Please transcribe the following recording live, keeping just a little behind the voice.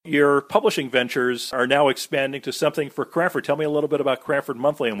Your publishing ventures are now expanding to something for Cranford. Tell me a little bit about Cranford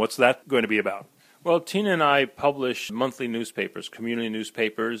Monthly and what's that going to be about? Well, Tina and I publish monthly newspapers, community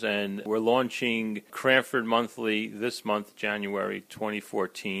newspapers, and we're launching Cranford Monthly this month, January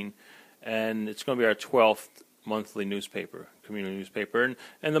 2014, and it's going to be our 12th monthly newspaper, community newspaper.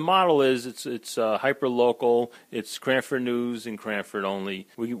 And the model is it's hyper-local, it's Cranford news in Cranford only.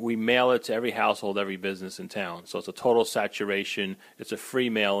 We mail it to every household, every business in town. So it's a total saturation, it's a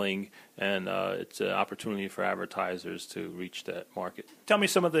free mailing, and it's an opportunity for advertisers to reach that market. Tell me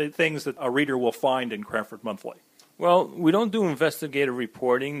some of the things that a reader will find in Cranford Monthly. Well, we don't do investigative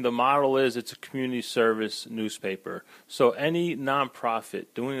reporting. The model is it's a community service newspaper. So any nonprofit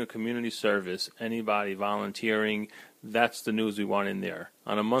doing a community service, anybody volunteering, that's the news we want in there.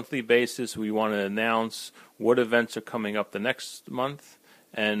 On a monthly basis, we want to announce what events are coming up the next month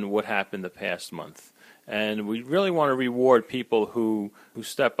and what happened the past month. And we really want to reward people who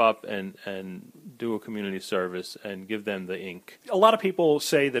step up and do a community service and give them the ink. A lot of people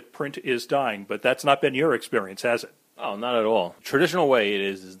say that print is dying, but that's not been your experience, has it? Oh, not at all. Traditional way it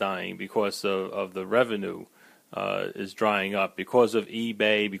is dying because of the revenue is drying up, because of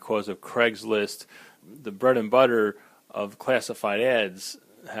eBay, because of Craigslist. The bread and butter of classified ads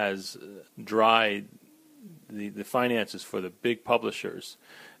has dried the finances for the big publishers,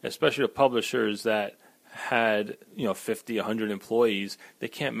 especially the publishers that had 50, 100 employees. They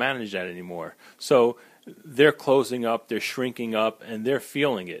can't manage that anymore. So they're closing up, they're shrinking up, and they're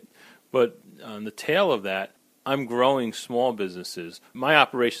feeling it. But on the tail of that, I'm growing small businesses. My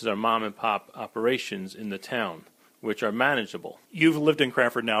operations are mom and pop operations in the town, which are manageable. You've lived in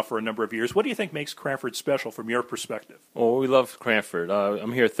Cranford now for a number of years. What do you think makes Cranford special from your perspective? Well, we love Cranford.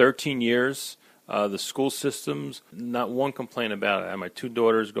 I'm here 13 years. The school systems, not one complaint about it. My two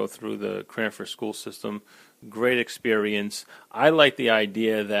daughters go through the Cranford school system. Great experience. I like the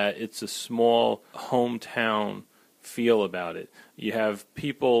idea that it's a small hometown feel about it. You have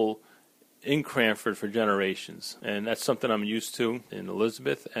people in Cranford for generations, and that's something I'm used to in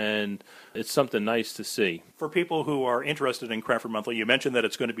Elizabeth, and it's something nice to see. For people who are interested in Cranford Monthly, you mentioned that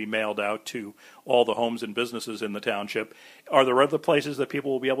it's going to be mailed out to all the homes and businesses in the township. Are there other places that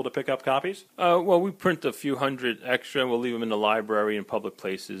people will be able to pick up copies? Well, we print a few hundred extra. We'll leave them in the library and public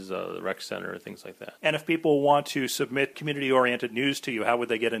places, the rec center, things like that. And if people want to submit community-oriented news to you, how would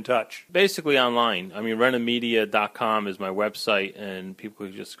they get in touch? Basically online. I mean, rentamedia.com is my website, and people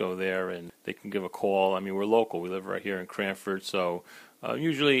can just go there and they can give a call. I mean, we're local. We live right here in Cranford, so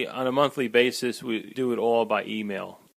usually on a monthly basis, we do it all by email.